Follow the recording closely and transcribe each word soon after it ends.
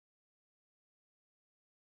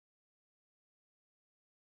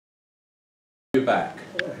you back.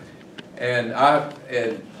 And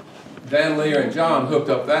Van Leer and John hooked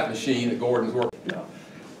up that machine at Gordon's work.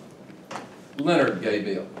 Leonard gave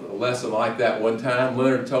me a lesson like that one time.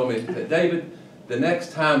 Leonard told me that, David, the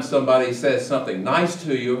next time somebody says something nice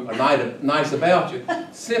to you or nice about you,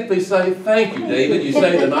 simply say, thank you, David. You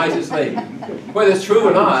say the nicest thing. Whether it's true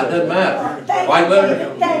or not, it doesn't matter. Right,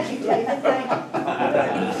 Leonard? Thank you, David. Thank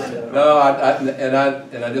you. No,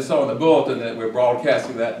 I just saw in the bulletin that we're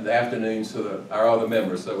broadcasting that in the afternoons to our other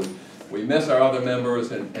members. So we miss our other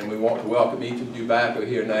members, and we want to welcome each of you back who are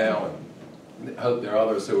here now, and hope there are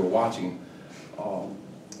others who are watching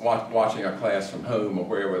our class from home or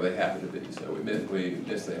wherever they happen to be. So we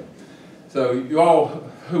miss them. So you all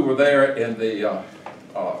who were there in the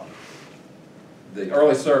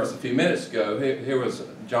early service a few minutes ago, here was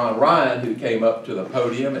John Ryan, who came up to the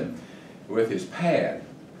podium and with his pad.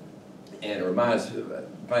 And it reminds,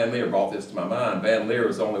 Van Leer brought this to my mind. Van Leer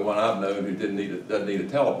is the only one I've known who doesn't need a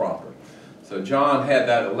teleprompter. So John had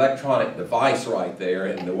that electronic device right there,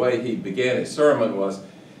 and the way he began his sermon was,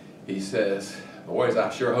 he says, boys,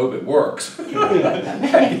 I sure hope it works.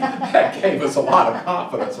 that gave us a lot of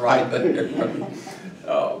confidence right there.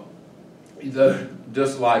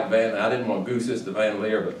 Just like Van, I didn't want to goose this to Van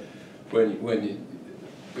Leer, but when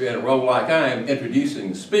you're in a role like I am, introducing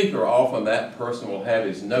the speaker, often that person will have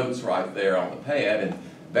his notes right there on the pad, and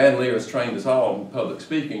Van Leer has trained us all in public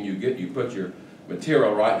speaking. You put your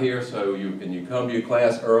material right here, so you come to your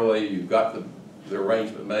class early, you've got the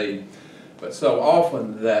arrangement made. But so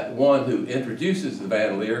often that one who introduces the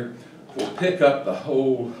Van Leer will pick up the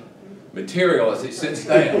whole material as he sits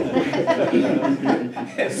down.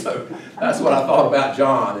 And so that's what I thought about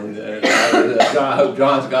John. And I hope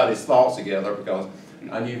John's got his thoughts together, because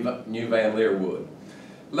I knew Van Leer would.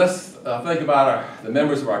 Let's think about the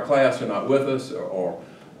members of our class who are not with us, or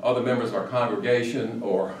other members of our congregation,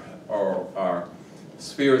 or our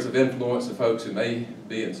spheres of influence of folks who may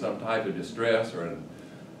be in some type of distress or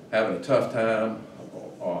having a tough time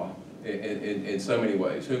in so many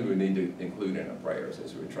ways. Whom we need to include in our prayers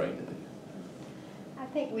as we're trained to do. I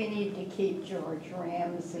think we need to keep George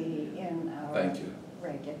Ramsey in our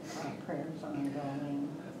regular prayers ongoing.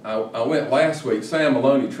 I went last week. Sam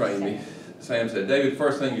Maloney trained me. Sam said, David,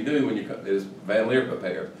 first thing you do when you come is Van Leer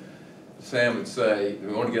prepared. Sam would say,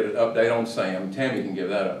 we want to get an update on Sam. Tammy can give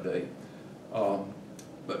that update.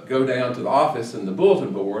 But go down to the office and the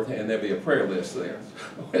bulletin board, and there'll be a prayer list there.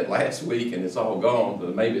 I went last week, and it's all gone,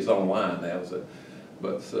 but maybe it's online now.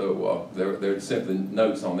 So, there are simply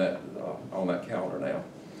notes on that calendar now.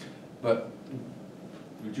 But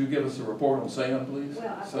would you give us a report on Sam, please?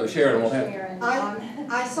 Well, so Sharon won't have.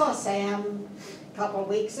 I saw Sam a couple of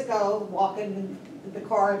weeks ago walking the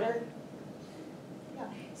corridor. Yeah.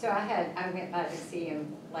 So I went by to see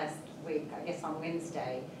him last week, I guess on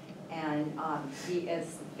Wednesday, and he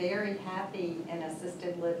is very happy in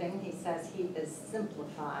assisted living. He says he is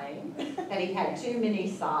simplifying, that he had too many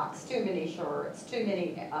socks, too many shirts, too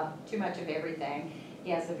much of everything.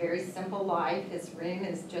 He has a very simple life. His room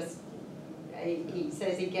is just, he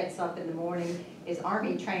says he gets up in the morning, his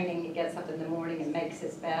Army training, he gets up in the morning and makes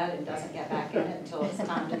his bed and doesn't get back in it until it's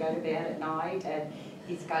time to go to bed at night. And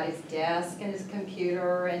he's got his desk and his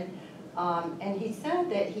computer, and he said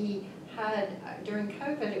that he had, during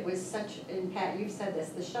COVID, it was such, and Pat, you've said this,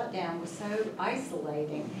 the shutdown was so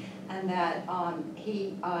isolating, and that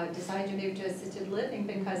he decided to move to assisted living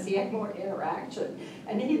because he had more interaction,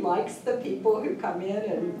 and he likes the people who come in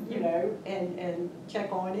and, you know, and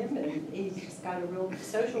check on him, and he's just got a real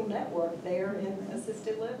social network there in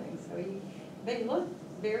assisted living. So they look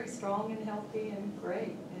very strong and healthy and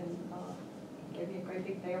great, and gave me a great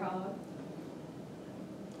big bear hug.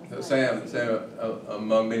 Sam,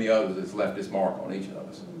 among many others, has left his mark on each of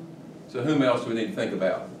us. So whom else do we need to think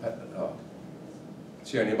about?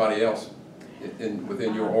 Sharon, anybody else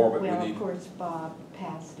within your orbit? Well, of course, Bob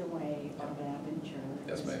passed away, Bob Avenger,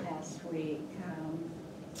 this past week.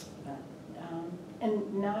 And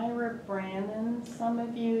Naira Brannon, some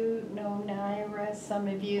of you know Naira, some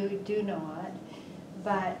of you do not,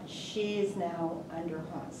 but she is now under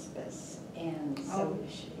hospice, and so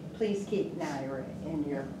please keep Naira in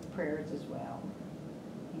your prayers as well.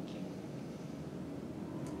 Thank you.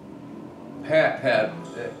 Pat had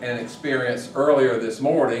an experience earlier this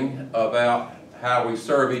morning about how we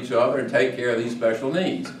serve each other and take care of these special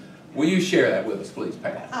needs. Will you share that with us, please,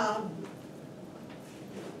 Pat?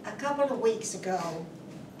 A couple of weeks ago,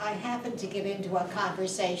 I happened to get into a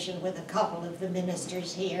conversation with a couple of the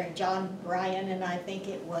ministers here, John Bryan, and I think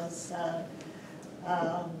it was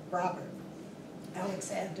Robert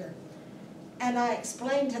Alexander. And I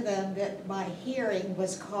explained to them that my hearing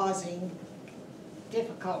was causing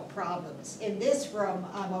difficult problems. In this room,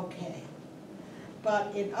 I'm okay.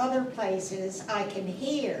 But in other places, I can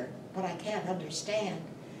hear, but I can't understand.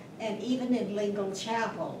 And even in Lingle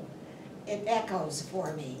Chapel, it echoes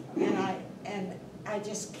for me. And I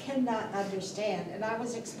just cannot understand. And I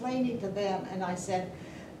was explaining to them, and I said,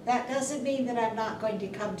 that doesn't mean that I'm not going to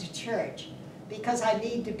come to church, because I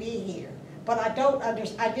need to be here. But I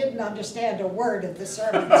didn't understand a word of the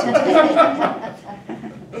sermon today.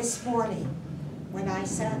 This morning, when I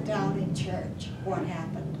sat down in church, what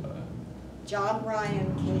happened? John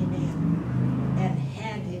Ryan came in and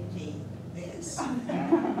handed me this,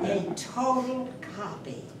 a total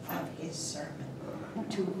copy of his sermon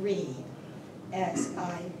to read as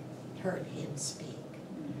I heard him speak.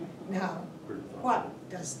 Now, what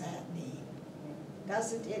does that mean?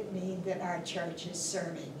 Doesn't it mean that our church is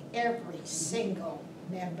serving every single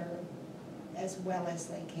member as well as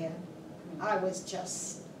they can? I was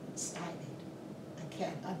just stymied. I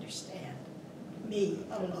can't understand me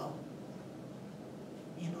alone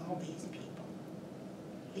in all these people.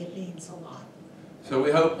 It means a lot. So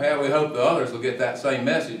we hope, Pat, we hope the others will get that same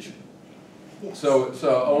message. Yes. So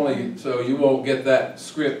you won't get that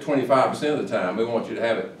script 25% of the time. We want you to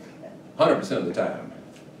have it 100% of the time.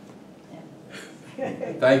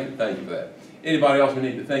 Thank you for that. Anybody else we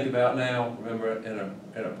need to think about now? Remember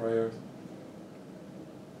in our prayers.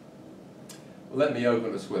 Well, let me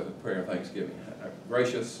open us with a prayer of thanksgiving. Our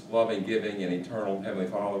gracious, loving, giving, and eternal Heavenly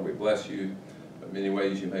Father, we bless you. In many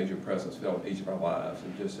ways you made your presence felt in each of our lives.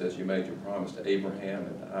 And just as you made your promise to Abraham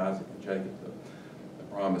and to Isaac and Jacob, the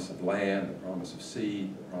promise of land, the promise of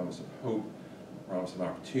seed, the promise of hope, the promise of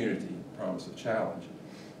opportunity, the promise of challenge,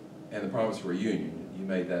 and the promise of reunion, you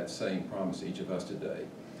made that same promise to each of us today.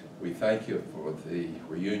 We thank you for the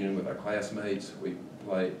reunion with our classmates. We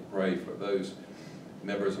pray for those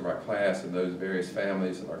members of our class and those various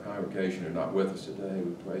families of our congregation who are not with us today.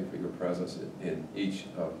 We pray for your presence in each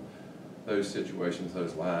of those situations,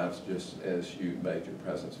 those lives, just as you made your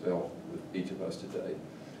presence felt with each of us today.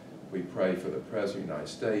 We pray for the President of the United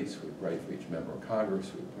States. We pray for each member of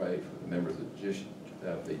Congress. We pray for the members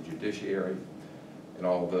of the judiciary and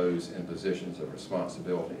all those in positions of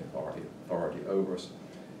responsibility and authority over us.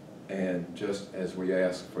 And just as we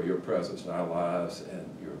ask for your presence in our lives and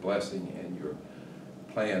your blessing and your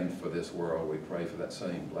plan for this world, we pray for that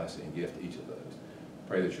same blessing and gift to each of those.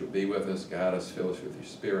 Pray that you'll be with us, guide us, fill us with your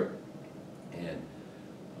Spirit, and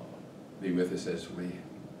be with us as we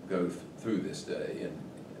go through this day and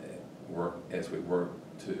work as we work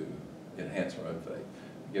to enhance our own faith.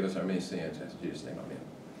 Give us our many sins, in Jesus' name, amen.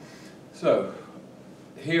 So,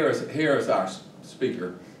 here is our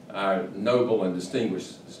speaker, our noble and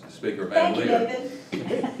distinguished speaker, Van Leer.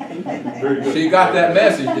 She got that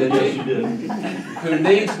message, didn't she? Yes, she did. Who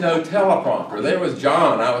needs no teleprompter. There was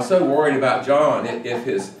John. I was so worried about John. If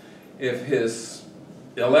his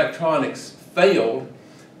electronics failed,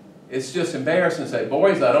 it's just embarrassing to say,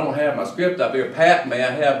 boys, I don't have my script up here. Pat, may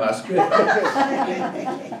I have my script?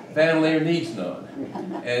 Van Leer needs none.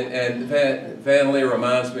 And Van Leer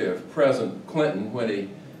reminds me of President Clinton when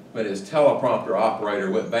his teleprompter operator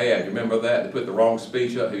went bad. You remember that? They put the wrong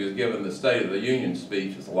speech up. He was giving the State of the Union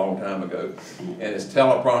speech. It's a long time ago. And his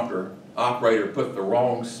teleprompter operator put the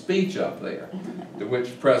wrong speech up there, to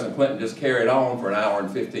which President Clinton just carried on for an hour and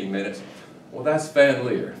 15 minutes. Well, that's Van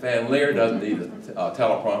Leer. Van Leer doesn't need a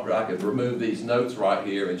teleprompter. I could remove these notes right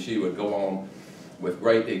here, and she would go on with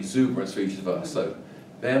great exuberance for each of us. So,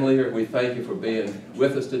 Van Leer, we thank you for being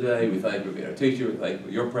with us today. We thank you for being our teacher. We thank you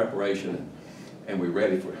for your preparation, and we're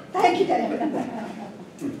ready for it. Thank you, David.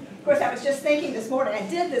 Of course, I was just thinking this morning, I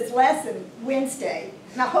did this lesson Wednesday,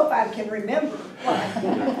 and I hope I can remember.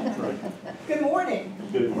 Right. Good morning.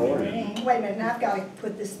 Good morning. Wait a minute, now I've got to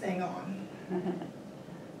put this thing on.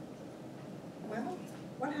 Well,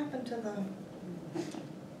 what happened to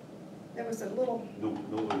there was a little, No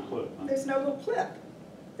little clip, huh? there's no little clip.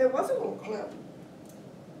 There was a little clip.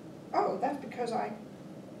 Oh, that's because I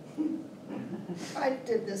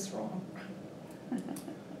did this wrong.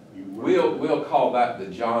 We'll call that the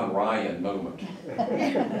John Ryan moment.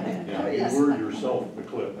 Yeah, you were yourself the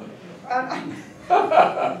clip.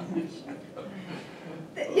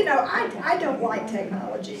 You know, I don't like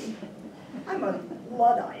technology. I'm a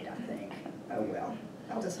Luddite, I think. Oh well,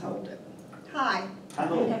 I'll just hold it. Hi.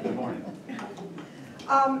 Hello, good morning.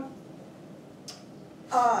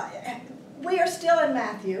 We are still in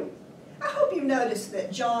Matthew, I hope you noticed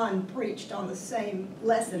that John preached on the same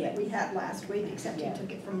lesson that we Yes. had last week, except he Yeah.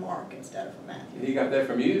 took it from Mark instead of from Matthew. He got that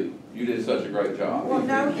from you. You did such a great job. Well,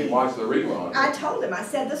 no, He he- watched the rerun. I told him, I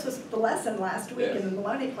said this was the lesson last week Yes. in the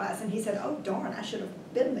Maloney class, and he said, oh darn, I should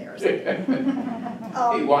have been there.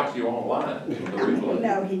 He watched you online, the replay.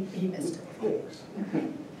 No, he missed it, of course.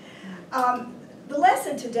 The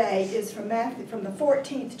lesson today is from Matthew, from the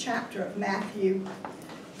 14th chapter of Matthew,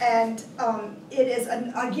 and it is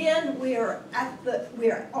again we are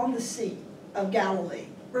on the Sea of Galilee.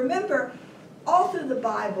 Remember, all through the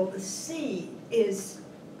Bible, the sea is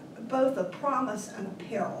both a promise and a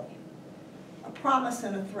peril, a promise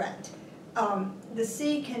and a threat. The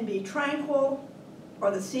sea can be tranquil,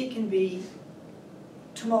 or the sea can be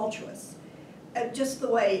tumultuous, just the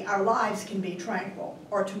way our lives can be tranquil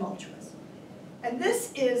or tumultuous. And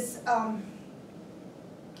this is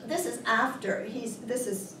after this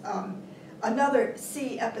is another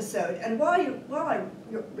sea episode. And while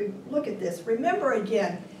we look at this, remember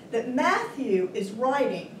again that Matthew is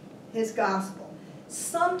writing his gospel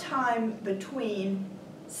sometime between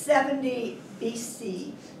 70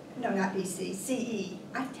 BC, no, not BC, CE.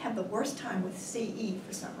 I have the worst time with CE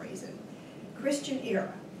for some reason. Christian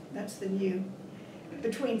era, that's the new,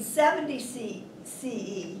 between 70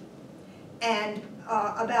 CE and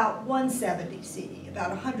about 170 CE, about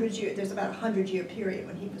 100 years. There's about a 100-year period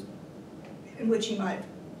when he was, in which he might,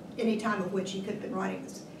 any time of which he could have been writing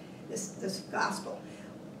this gospel.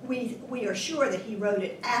 We are sure that he wrote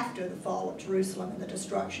it after the fall of Jerusalem and the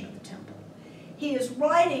destruction of the temple. He is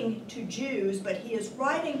writing to Jews, but he is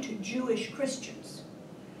writing to Jewish Christians,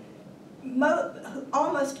 who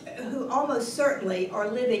almost certainly are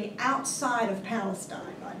living outside of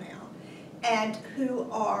Palestine by now, and who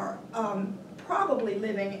are probably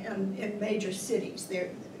living in major cities.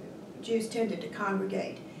 Jews tended to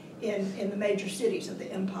congregate in the major cities of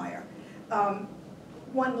the empire.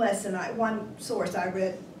 One source I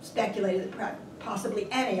read speculated that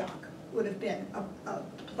possibly Antioch would have been a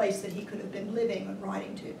place that he could have been living and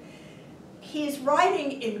writing to. He's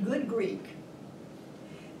writing in good Greek.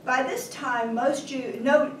 By this time, most Jews,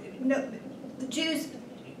 the Jews,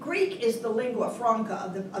 Greek is the lingua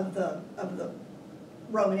franca of the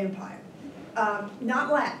Roman Empire.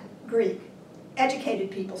 Not Latin, Greek. Educated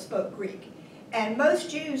people spoke Greek, and most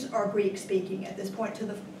Jews are Greek speaking at this point.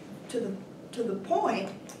 To the point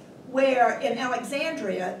where in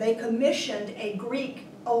Alexandria they commissioned a Greek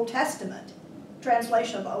Old Testament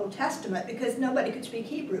translation of the Old Testament because nobody could speak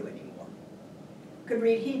Hebrew anymore, could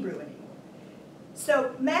read Hebrew anymore.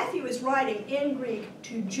 So Matthew is writing in Greek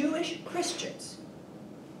to Jewish Christians,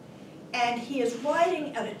 and he is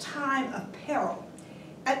writing at a time of peril.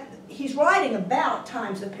 He's writing about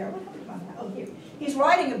times of peril. Oh, here. He's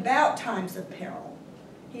writing about times of peril.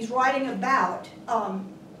 He's writing about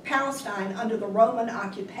Palestine under the Roman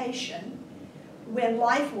occupation, when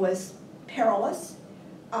life was perilous.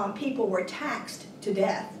 People were taxed to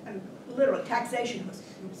death, and literally taxation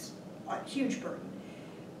was a huge burden.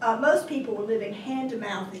 Most people were living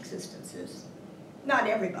hand-to-mouth existences. Not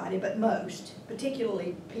everybody, but most,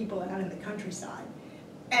 particularly people out in the countryside.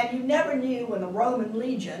 And you never knew when the Roman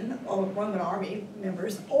legion, or Roman army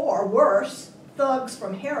members, or worse, thugs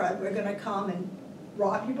from Herod were going to come and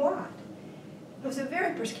rob you blind. It was a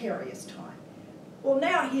very precarious time. Well,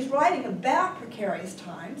 now he's writing about precarious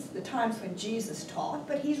times, the times when Jesus taught,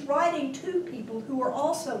 but he's writing to people who are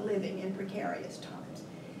also living in precarious times.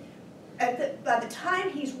 By the time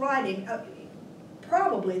he's writing,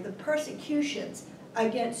 probably the persecutions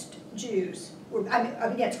against Jews,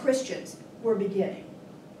 against Christians, were beginning.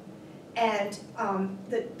 And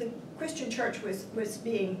the Christian church was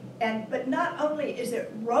being, but not only is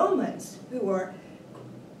it Romans who are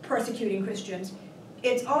persecuting Christians,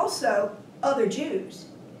 it's also other Jews.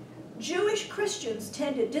 Jewish Christians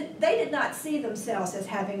they did not see themselves as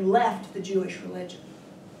having left the Jewish religion.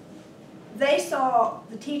 They saw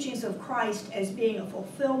the teachings of Christ as being a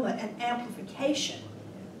fulfillment and amplification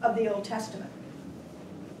of the Old Testament.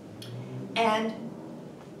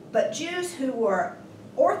 But Jews who were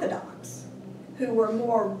Orthodox, who were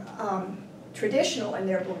more traditional in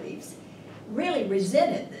their beliefs, really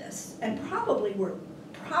resented this and probably were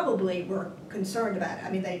concerned about it. I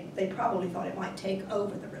mean, they probably thought it might take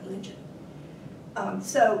over the religion.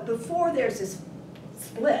 So before there's this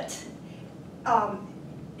split,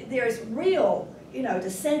 there's real,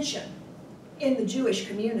 dissension in the Jewish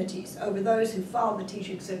communities over those who follow the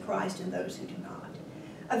teachings of Christ and those who do not.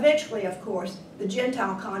 Eventually, of course, the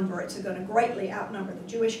Gentile converts are going to greatly outnumber the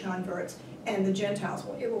Jewish converts, and the Gentiles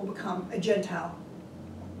it will become a Gentile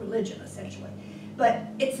religion, essentially. But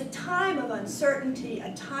it's a time of uncertainty,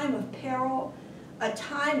 a time of peril, a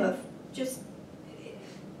time of just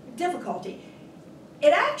difficulty.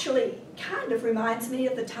 It actually kind of reminds me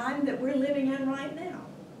of the time that we're living in right now.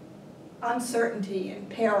 Uncertainty and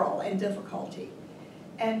peril and difficulty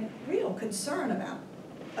and real concern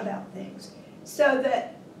about things. So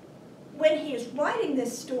that when he is writing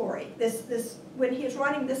this story, when he is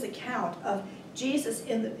writing this account of Jesus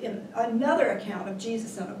in another account of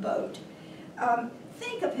Jesus on a boat,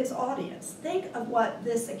 think of his audience. Think of what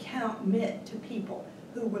this account meant to people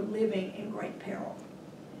who were living in great peril.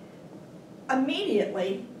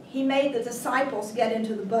 Immediately, he made the disciples get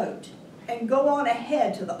into the boat and go on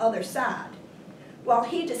ahead to the other side while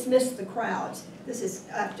he dismissed the crowds. This is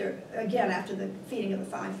after the feeding of the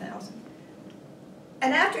 5,000.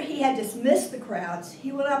 And after he had dismissed the crowds,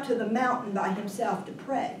 he went up to the mountain by himself to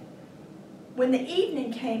pray. When the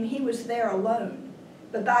evening came, he was there alone.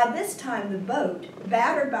 But by this time the boat,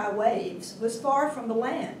 battered by waves, was far from the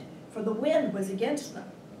land, for the wind was against them.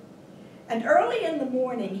 And early in the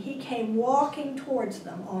morning he came walking towards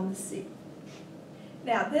them on the sea.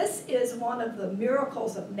 Now this is one of the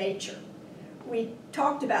miracles of nature. We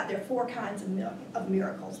talked about there are 4 kinds of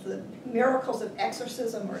miracles. The miracles of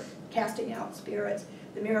exorcism or casting out spirits,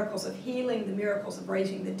 the miracles of healing, the miracles of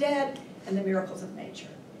raising the dead, and the miracles of nature.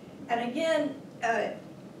 And again,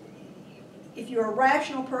 if you're a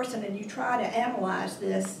rational person and you try to analyze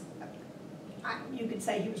this, you could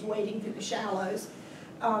say he was wading through the shallows,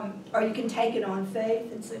 or you can take it on faith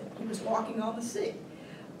and say he was walking on the sea.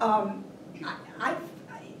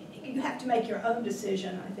 You have to make your own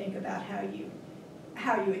decision, I think, about how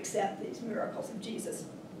you accept these miracles of Jesus.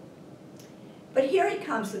 But here he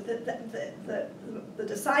comes, the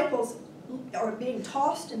disciples are being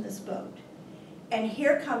tossed in this boat, and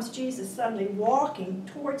here comes Jesus suddenly walking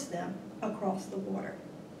towards them across the water.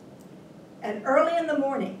 And early in the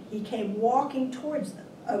morning, he came walking towards them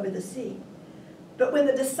over the sea. But when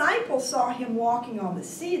the disciples saw him walking on the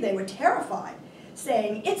sea, they were terrified,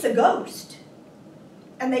 saying, "It's a ghost."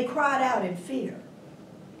 And they cried out in fear.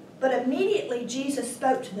 But immediately Jesus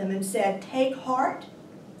spoke to them and said, "Take heart,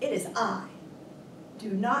 it is I.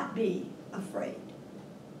 Do not be afraid."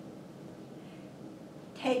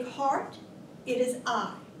 Take heart, it is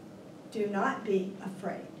I. Do not be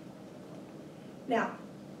afraid. Now,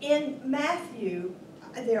 in Matthew,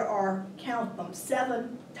 there are, count them,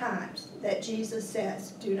 7 times that Jesus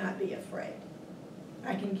says, "Do not be afraid."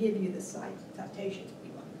 I can give you the citations if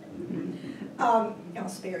you want. I'll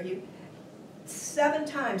spare you. 7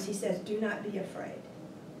 times he says, "Do not be afraid."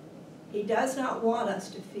 He does not want us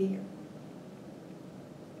to fear.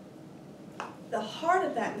 The heart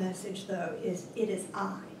of that message, though, is it is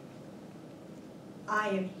I. I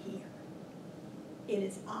am here. It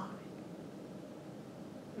is I.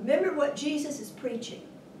 Remember what Jesus is preaching.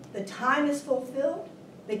 The time is fulfilled.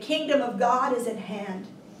 The kingdom of God is at hand.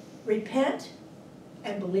 Repent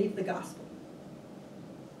and believe the gospel.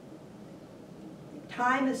 The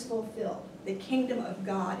time is fulfilled. The kingdom of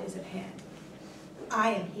God is at hand.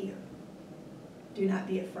 I am here. Do not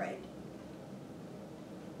be afraid.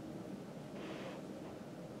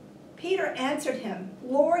 Peter answered him,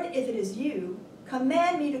 "Lord, if it is you,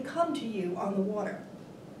 command me to come to you on the water."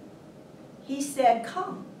 He said,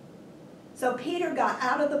 "Come." So Peter got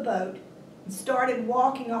out of the boat and started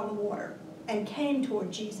walking on the water and came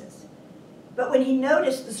toward Jesus. But when he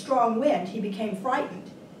noticed the strong wind, he became frightened,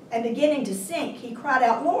 and beginning to sink, he cried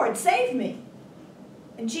out, "Lord, save me!"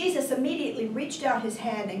 And Jesus immediately reached out his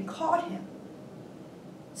hand and caught him,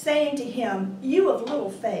 saying to him, "You of little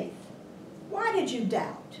faith, why did you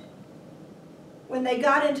doubt?" When they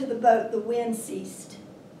got into the boat, the wind ceased,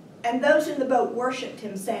 and those in the boat worshipped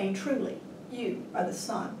him, saying, "Truly, you are the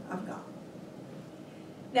Son of God."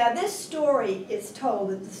 Now this story is told,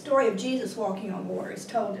 the story of Jesus walking on water is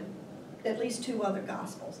told in at least 2 other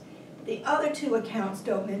Gospels. The other 2 accounts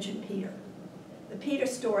don't mention Peter. The Peter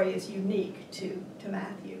story is unique to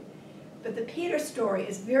Matthew. But the Peter story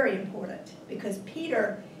is very important because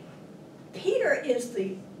Peter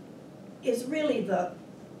is really the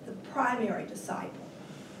primary disciple.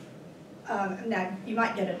 Now, you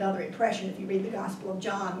might get another impression if you read the Gospel of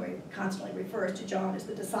John, where he constantly refers to John as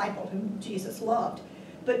the disciple whom Jesus loved.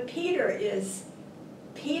 But Peter is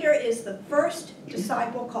the first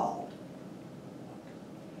disciple called.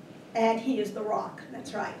 And he is the rock,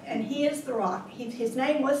 that's right. And he is the rock. His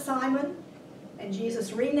name was Simon, and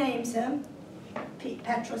Jesus renames him.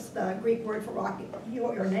 Petros, the Greek word for rock.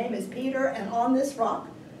 Your name is Peter, and on this rock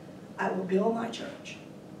I will build my church.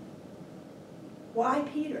 Why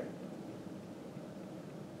Peter?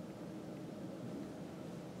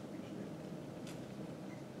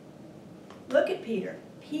 Look at Peter.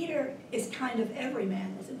 Peter is kind of every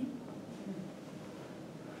man, isn't he?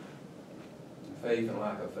 Faith and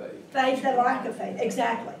lack of faith. Faith and lack of faith,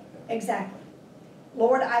 exactly, exactly.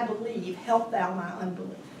 Lord, I believe, help thou my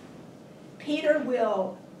unbelief. Peter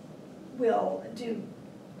will do,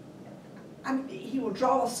 he will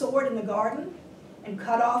draw a sword in the garden and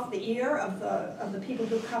cut off the ear of the people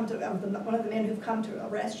who come to, one of the men who've come to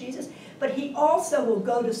arrest Jesus. But he also will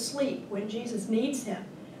go to sleep when Jesus needs him,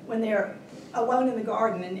 when they're alone in the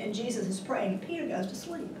garden and Jesus is praying. Peter goes to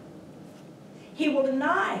sleep. He will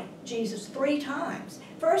deny Jesus 3 times.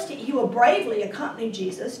 First, he will bravely accompany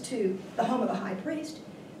Jesus to the home of the high priest,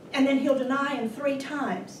 and then he'll deny him 3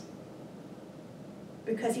 times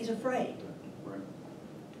because he's afraid. Right.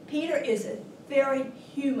 Peter is a very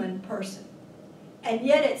human person, and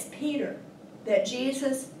yet it's Peter that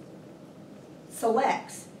Jesus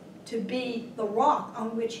selects to be the rock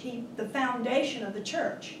on which the foundation of the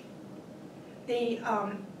church.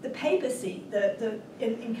 The papacy,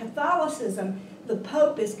 in Catholicism, the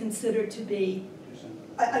Pope is considered to be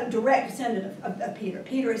a direct descendant of Peter.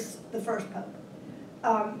 Peter is the first Pope.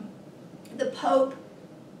 The Pope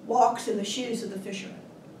walks in the shoes of the fishermen.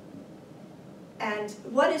 And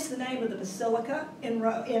what is the name of the basilica in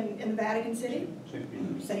the Vatican City? St.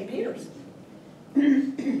 Peter's. St. Peter's.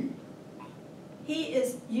 He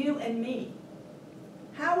is you and me.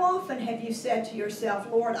 How often have you said to yourself,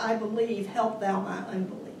 Lord, I believe, help thou my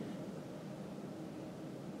unbelief?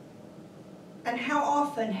 And how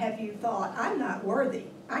often have you thought, I'm not worthy,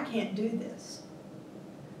 I can't do this?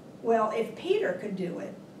 Well, if Peter could do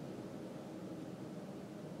it,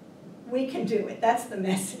 we can do it. That's the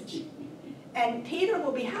message. And Peter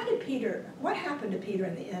will be, what happened to Peter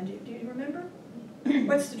in the end? Do you remember?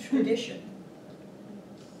 What's the tradition?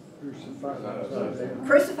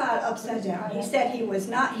 Crucified upside down. He said he was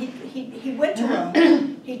not, he went to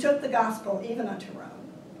Rome, he took the gospel even unto Rome.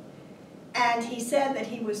 And he said that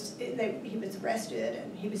he was arrested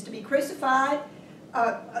and he was to be crucified.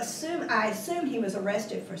 I assume he was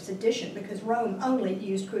arrested for sedition because Rome only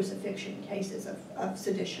used crucifixion in cases of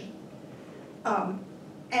sedition.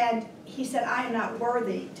 And he said, I am not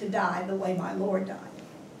worthy to die the way my Lord died.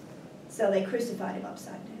 So they crucified him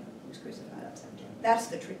upside down. He was crucified upside down. That's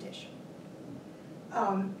the tradition.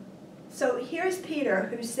 So here's Peter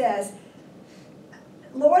who says,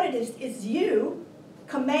 Lord, it is you.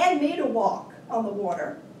 Command me to walk on the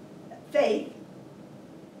water, faith.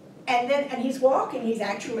 And he's walking,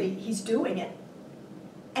 he's doing it.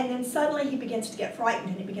 And then suddenly he begins to get frightened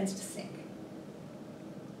and he begins to sink.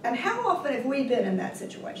 And how often have we been in that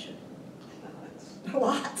situation?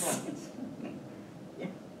 Lots. Yeah.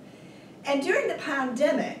 And during the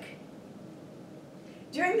pandemic,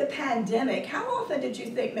 how often did you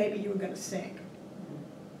think maybe you were going to sink?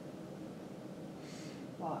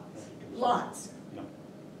 Lots. Lots. Yeah.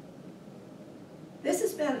 This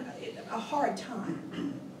has been a hard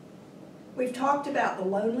time. We've talked about the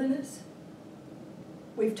loneliness.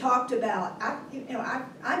 We've talked about,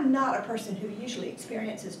 I'm not a person who usually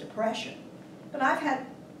experiences depression, but I've had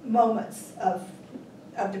moments of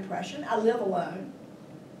depression. I live alone.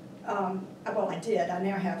 Well, I did. I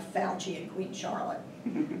now have Fauci and Queen Charlotte.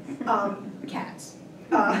 Cats.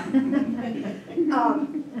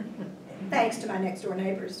 Thanks to my next door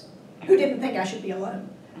neighbors who didn't think I should be alone.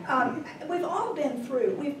 We've all been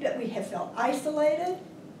through, we have felt isolated.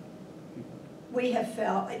 We have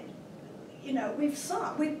felt, we've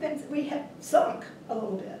sunk. We have sunk a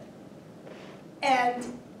little bit.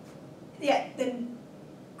 And yet then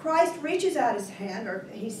Christ reaches out his hand, or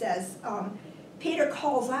he says, Peter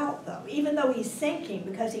calls out though, even though he's sinking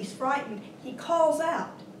because he's frightened, he calls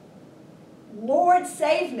out, Lord,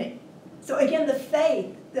 save me. So again, the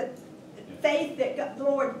faith that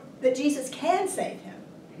that Jesus can save him.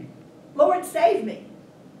 Lord, save me.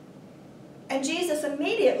 And Jesus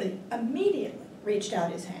immediately reached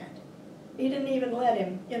out his hand. He didn't even let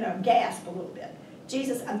him, gasp a little bit.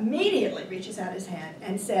 Jesus immediately reaches out his hand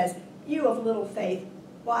and says, you of little faith,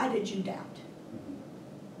 why did you doubt?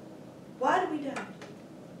 Why do we doubt?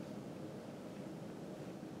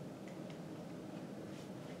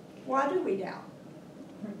 Why do we doubt?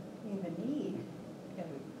 You have a need. You have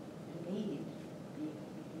a need. You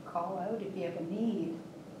call out if you have a need.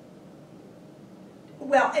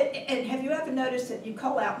 Well, and have you ever noticed that you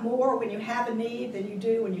call out more when you have a need than you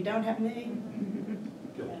do when you don't have a need?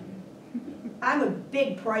 I'm a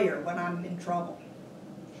big prayer when I'm in trouble.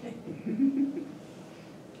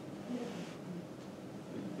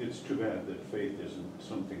 It's too bad that faith isn't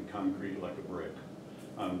something concrete like a brick.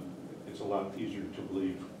 It's a lot easier to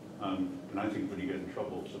believe. And I think when you get in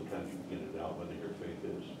trouble, sometimes you can get it out whether your faith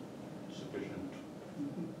is sufficient.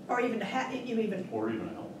 Or even to have, Or even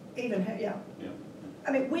help. yeah. Yeah. I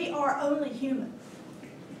mean, we are only human.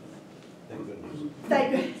 Thank goodness.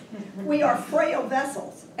 thank goodness. We are frail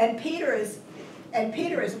vessels, and Peter is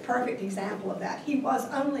a perfect example of that. He was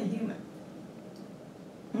only human.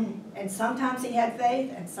 And sometimes he had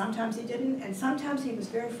faith, and sometimes he didn't, and sometimes he was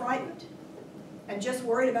very frightened and just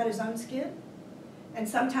worried about his own skin. And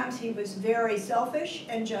sometimes he was very selfish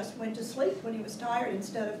and just went to sleep when he was tired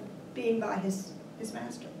instead of being by his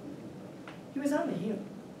master. He was only human.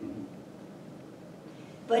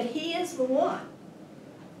 But he is the one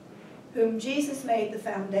whom Jesus made the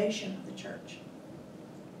foundation of the church.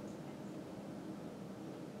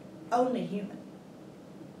 Only human.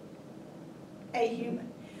 A human.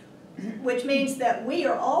 Which means that we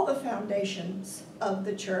are all the foundations of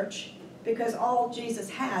the church, because all Jesus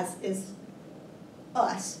has is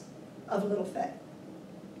us of little faith.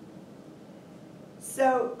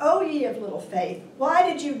 So, O ye of little faith, why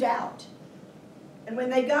did you doubt? And when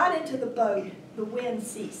they got into the boat, the wind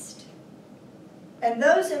ceased. And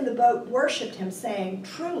those in the boat worshipped him, saying,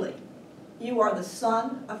 truly, you are the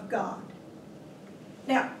Son of God.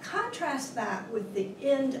 Now, contrast that with the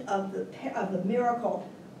end of the miracle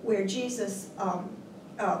where Jesus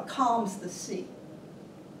calms the sea.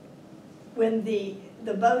 When the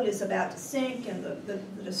boat is about to sink and the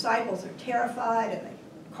disciples are terrified and they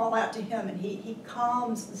call out to him and he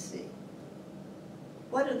calms the sea.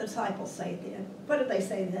 What do the disciples say then? What did they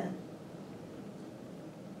say then?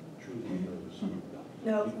 Truly, you are the Son of God.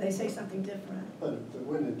 No, they say something different. But if the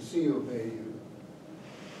wind and sea obey you,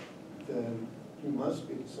 then you must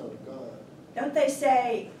be the Son of God. Don't they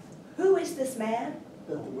say, who is this man?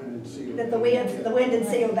 That the wind and sea obey That the wind and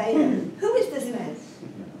sea obey him. Who is this man?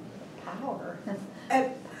 Power.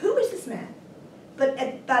 Who is this man? But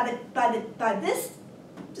by this,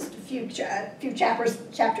 just a few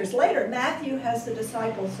chapters later, Matthew has the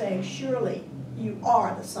disciples saying, surely you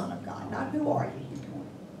are the Son of God. Not who are you?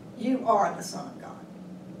 You are the Son of God.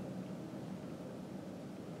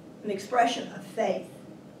 An expression of faith.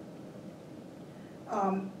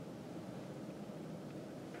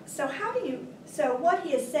 So what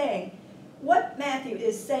he is saying, what Matthew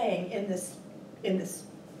is saying in this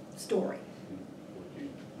story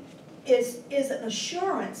is an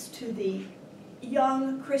assurance to the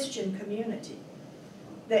young Christian community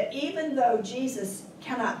that even though Jesus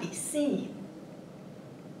cannot be seen,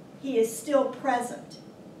 he is still present,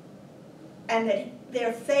 and that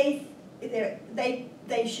their faith,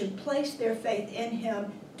 they should place their faith in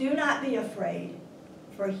him. Do not be afraid,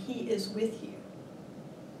 for he is with you.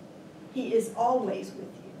 He is always with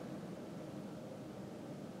you.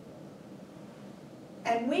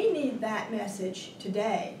 And we need that message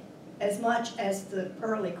today as much as the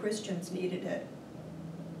early Christians needed it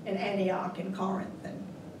in Antioch and Corinth and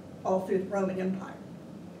all through the Roman Empire.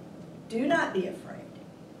 Do not be afraid.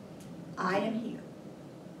 I am here.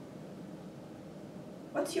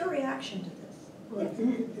 What's your reaction to this? Well, I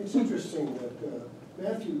think it's interesting that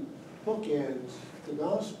Matthew bookends the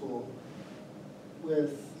gospel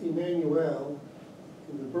with Emmanuel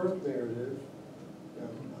in the birth narrative.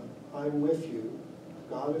 I'm with you.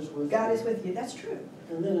 God is with you. God is with you. That's true.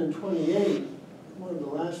 And then in 28, one of the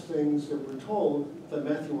last things that we're told that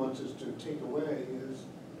Matthew wants us to take away is,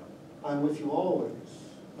 I'm with you always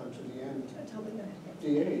unto the end of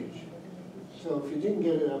the age. So if you didn't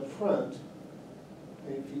get it up front,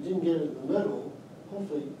 and if you didn't get it in the middle,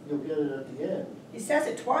 hopefully you'll get it at the end. He says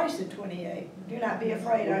it twice in 28. Do not be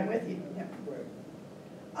afraid, I'm with you. Yeah. Right.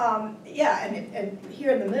 And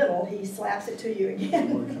here in the middle, he slaps it to you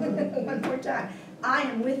again. One more time. I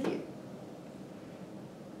am with you.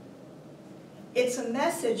 It's a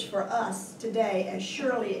message for us today as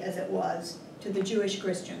surely as it was to the Jewish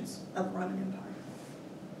Christians of the Roman Empire.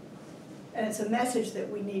 And it's a message that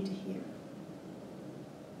we need to hear.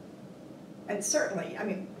 And certainly, I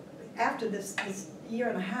mean, after this year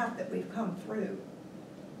and a half that we've come through,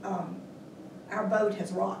 our boat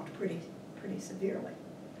has rocked pretty severely.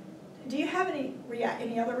 Do you have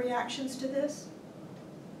any other reactions to this?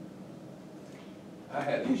 I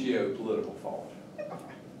had the geopolitical fault.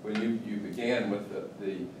 When you began with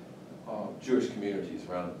the Jewish communities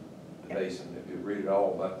around the basin, if you read it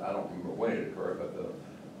all, but I don't remember when it occurred,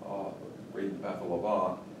 but reading about the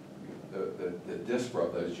Levant, the diaspora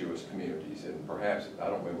of those Jewish communities, and perhaps, I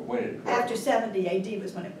don't remember when it occurred. After 70 AD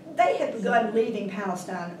was when they had begun leaving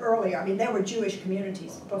Palestine earlier. I mean, there were Jewish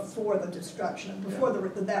communities before the destruction, before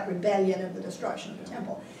that rebellion and the destruction of the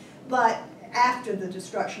temple. But after the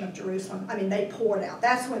destruction of Jerusalem, I mean, they poured out.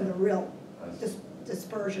 That's when the real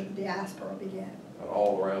dispersion, diaspora began.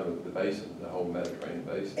 All around the basin, the whole Mediterranean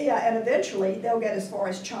basin. Yeah, and eventually they'll get as far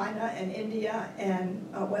as China and India and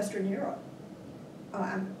Western Europe.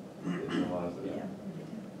 Yeah. Yeah.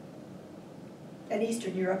 And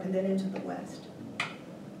Eastern Europe, and then into the West.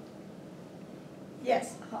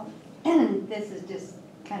 Yes. This is just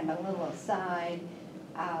kind of a little aside.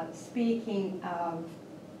 Speaking of,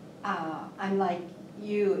 I'm like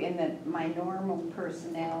you in that my normal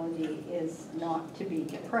personality is not to be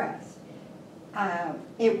depressed.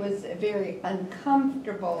 It was a very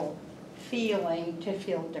uncomfortable feeling to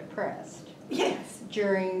feel depressed. Yes.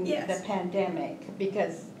 During Yes. the pandemic,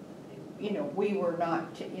 because, you know, we were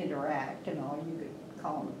not to interact and all, you could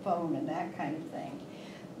call on the phone and that kind of thing.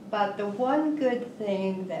 But the one good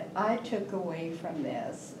thing that I took away from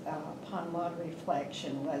this, upon a lot of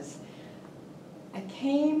reflection, was I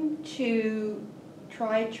came to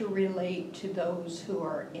try to relate to those who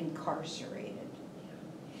are incarcerated,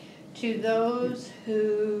 to those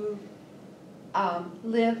who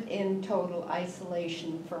live in total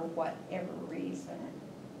isolation for whatever reason,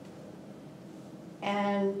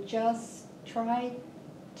 and just try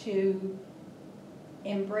to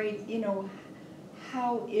embrace, you know,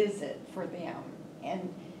 how is it for them,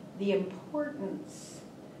 and the importance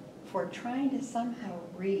for trying to somehow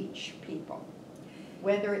reach people,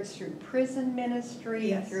 whether it's through prison ministry,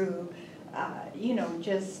 Yes. through, you know,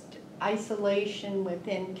 just isolation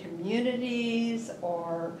within communities,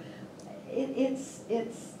 or it's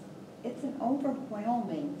an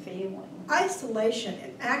overwhelming feeling. Isolation,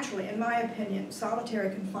 and actually, in my opinion, solitary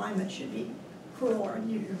confinement should be cruel or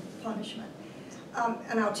unusual punishment.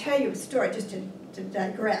 And I'll tell you a story, just to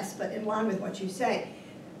digress, but in line with what you say.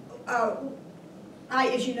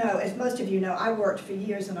 As you know, as most of you know, I worked for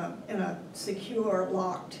years in a secure,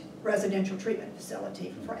 locked residential treatment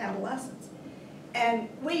facility for adolescents. And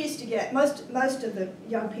we used to get, most of the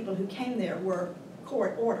young people who came there were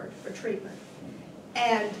court ordered for treatment.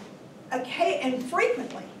 And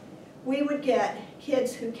frequently, we would get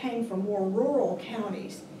kids who came from more rural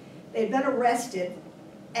counties. They'd been arrested,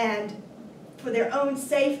 and for their own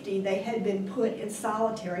safety, they had been put in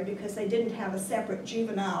solitary because they didn't have a separate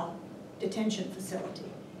juvenile detention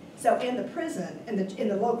facility. So in the prison, in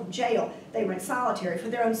the local jail, they were in solitary for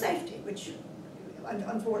their own safety, which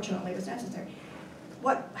unfortunately was necessary.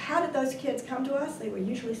 How did those kids come to us? They were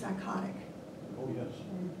usually psychotic. Oh, yes.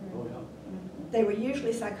 Oh, yeah. They were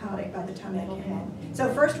usually psychotic by the time they came in.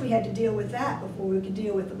 So first we had to deal with that before we could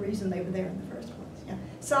deal with the reason they were there in the first place. Yeah.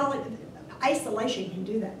 Isolation can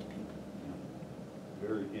do that to people.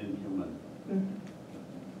 Very inhuman.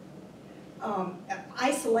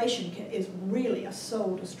 Isolation is really a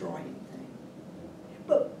soul-destroying thing.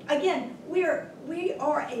 But again, we were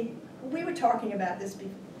talking about this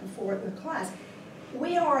before the class.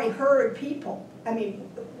 We are a herd people. I mean,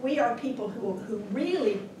 we are people who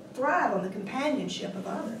really thrive on the companionship of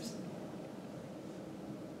others.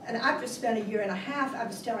 And I've just spent a year and a half, I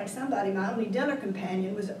was telling somebody my only dinner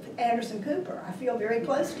companion was Anderson Cooper. I feel very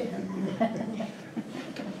close to him.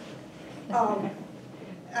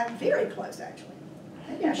 I'm very close, actually.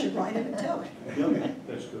 Maybe I should write him and tell him. Yeah,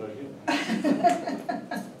 that's a good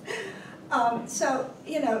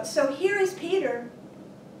idea. So here is Peter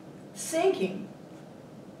sinking.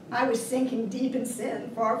 I was sinking deep in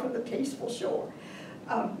sin, far from the peaceful shore.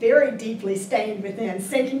 Very deeply stained within,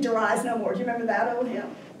 sinking to rise no more. Do you remember that old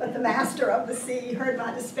hymn? But the master of the sea heard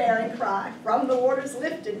my despairing cry. From the waters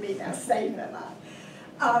lifted me, now safe am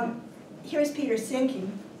I. Here's Peter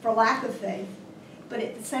sinking for lack of faith, but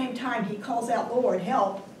at the same time he calls out, Lord,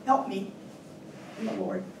 help me, and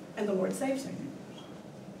the Lord saves him.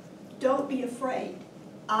 Don't be afraid,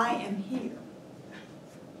 I am here.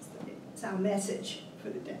 It's our message for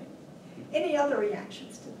the day. Any other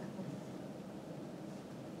reactions to that?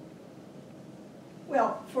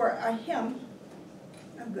 Well, for a hymn,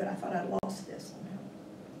 oh good, I thought I'd lost this.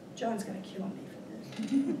 John's going to kill me for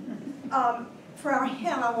this. For our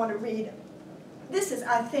hymn, I want to read, this is,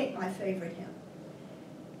 I think, my favorite hymn.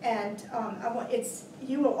 And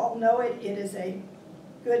you will all know it. It is a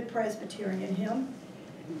good Presbyterian hymn,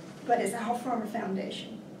 but it's How Firm a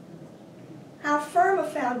Foundation. How firm a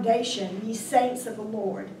foundation, ye saints of the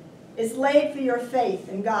Lord, is laid for your faith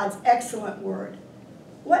in God's excellent word.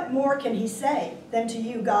 What more can he say than to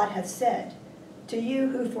you God hath said, to you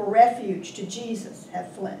who for refuge to Jesus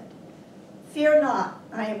have fled? Fear not,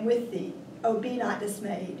 I am with thee, O be not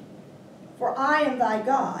dismayed. For I am thy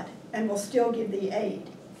God, and will still give thee aid.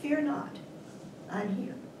 Fear not, I'm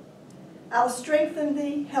here. I'll strengthen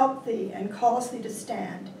thee, help thee, and cause thee to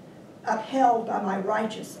stand, upheld by my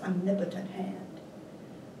righteous, omnipotent hand.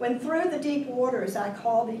 When through the deep waters I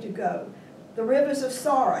call thee to go, the rivers of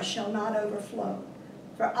sorrow shall not overflow.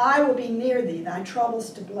 For I will be near thee, thy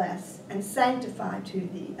troubles to bless, and sanctify to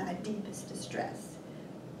thee thy deepest distress.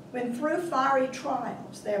 When through fiery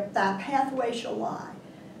trials thy pathway shall lie,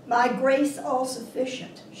 my grace all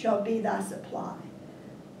sufficient shall be thy supply.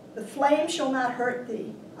 The flame shall not hurt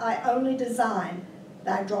thee. I only design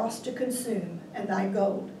thy dross to consume and thy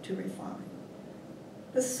gold to refine.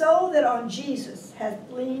 The soul that on Jesus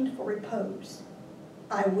hath leaned for repose,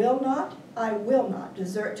 I will not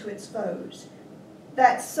desert to its foes.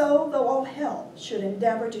 That soul, though all hell should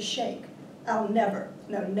endeavor to shake, I'll never,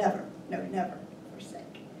 no never, no never forsake.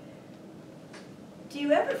 Do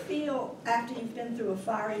you ever feel, after you've been through a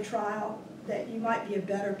fiery trial, that you might be a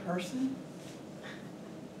better person?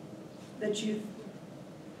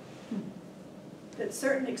 That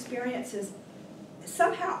certain experiences,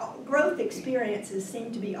 somehow growth experiences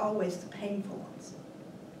seem to be always the painful ones.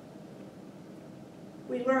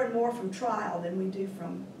 We learn more from trial than we do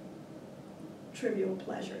from trivial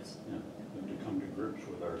pleasures. Yeah, we have to come to grips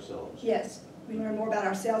with ourselves. Yes, we learn more about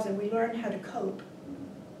ourselves and we learn how to cope. Mhm.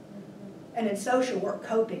 And in social work,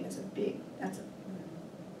 coping is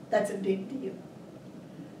that's a big deal.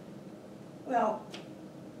 Well,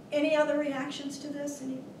 any other reactions to this?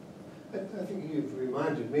 I think you've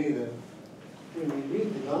reminded me that when we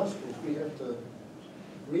read the Gospels, we have to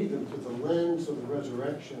read them through the lens of the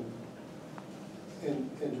resurrection and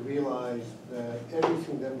to realize that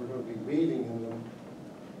everything that we're going to be reading in them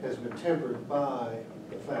has been tempered by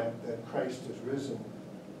the fact that Christ is risen.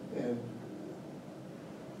 And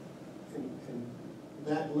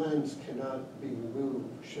that lens cannot be removed,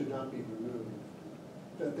 should not be removed.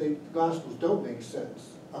 That the Gospels don't make sense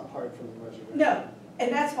apart from the resurrection. No,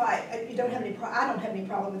 and that's why you don't have any. I don't have any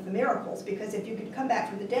problem with the miracles, because if you can come back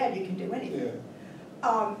from the dead, you can do anything.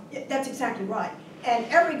 Yeah. That's exactly right. And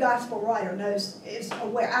every gospel writer is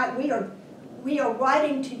aware. We are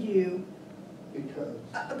writing to you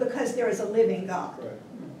because there is a living God. Right.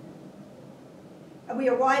 And we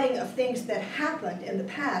are writing of things that happened in the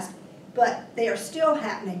past, but they are still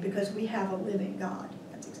happening because we have a living God.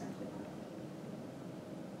 That's exactly right.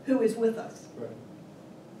 Who is with us. Right.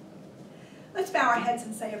 Let's bow our heads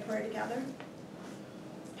and say a prayer together.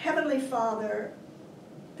 Heavenly Father,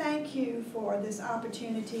 thank you for this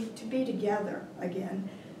opportunity to be together again,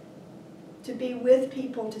 to be with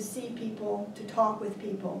people, to see people, to talk with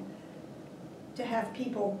people, to have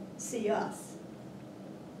people see us.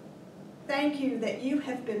 Thank you that you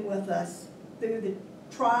have been with us through the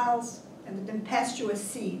trials and the tempestuous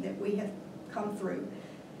sea that we have come through.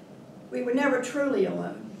 We were never truly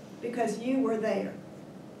alone because you were there.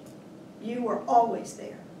 You were always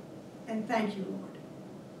there. And thank you, Lord.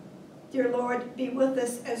 Dear Lord, be with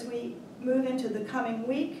us as we move into the coming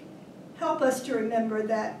week. Help us to remember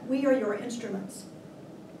that we are your instruments.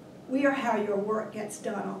 We are how your work gets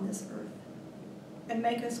done on this earth. And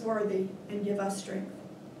make us worthy and give us strength.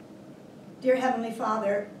 Dear Heavenly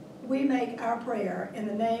Father, we make our prayer in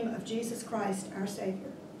the name of Jesus Christ, our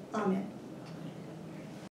Savior. Amen.